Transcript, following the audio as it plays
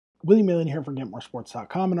Willie Malin here for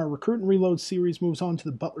GetMoreSports.com, and our Recruit and Reload series moves on to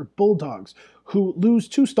the Butler Bulldogs, who lose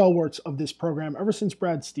two stalwarts of this program ever since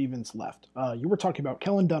Brad Stevens left. You were talking about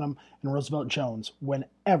Kellen Dunham and Roosevelt Jones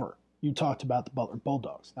whenever you talked about the Butler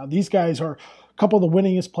Bulldogs. Now, these guys are a couple of the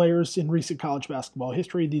winningest players in recent college basketball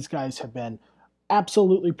history. These guys have been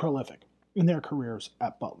absolutely prolific in their careers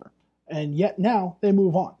at Butler. And yet now they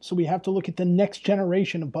move on. So we have to look at the next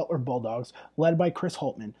generation of Butler Bulldogs, led by Chris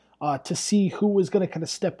Holtmann, to see who was going to kind of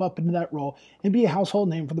step up into that role and be a household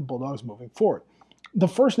name for the Bulldogs moving forward. The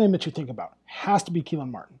first name that you think about has to be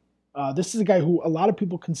Keelan Martin. This is a guy who a lot of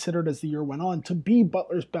people considered as the year went on to be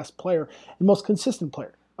Butler's best player and most consistent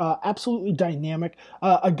player. Absolutely dynamic.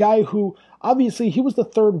 A guy who, obviously, he was the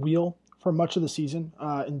third wheel for much of the season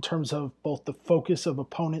in terms of both the focus of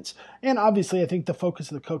opponents and obviously I think the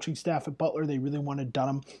focus of the coaching staff at Butler. They really wanted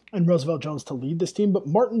Dunham and Roosevelt Jones to lead this team, but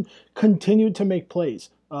Martin continued to make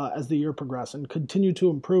plays as the year progressed and continued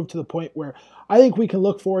to improve to the point where I think we can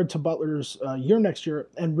look forward to Butler's year next year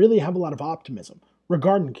and really have a lot of optimism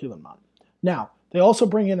regarding Keelan Martin. Now, they also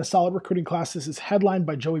bring in a solid recruiting class. This is headlined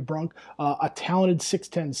by Joey Brunk, a talented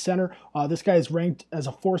 6'10 center. This guy is ranked as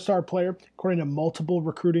a 4-star player, according to multiple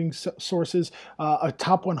recruiting sources. A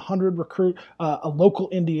top 100 recruit, a local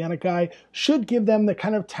Indiana guy. Should give them the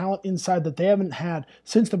kind of talent inside that they haven't had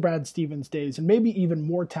since the Brad Stevens days, and maybe even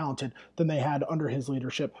more talented than they had under his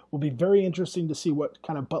leadership. Will be very interesting to see what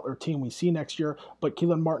kind of Butler team we see next year, but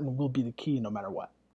Keelan Martin will be the key no matter what.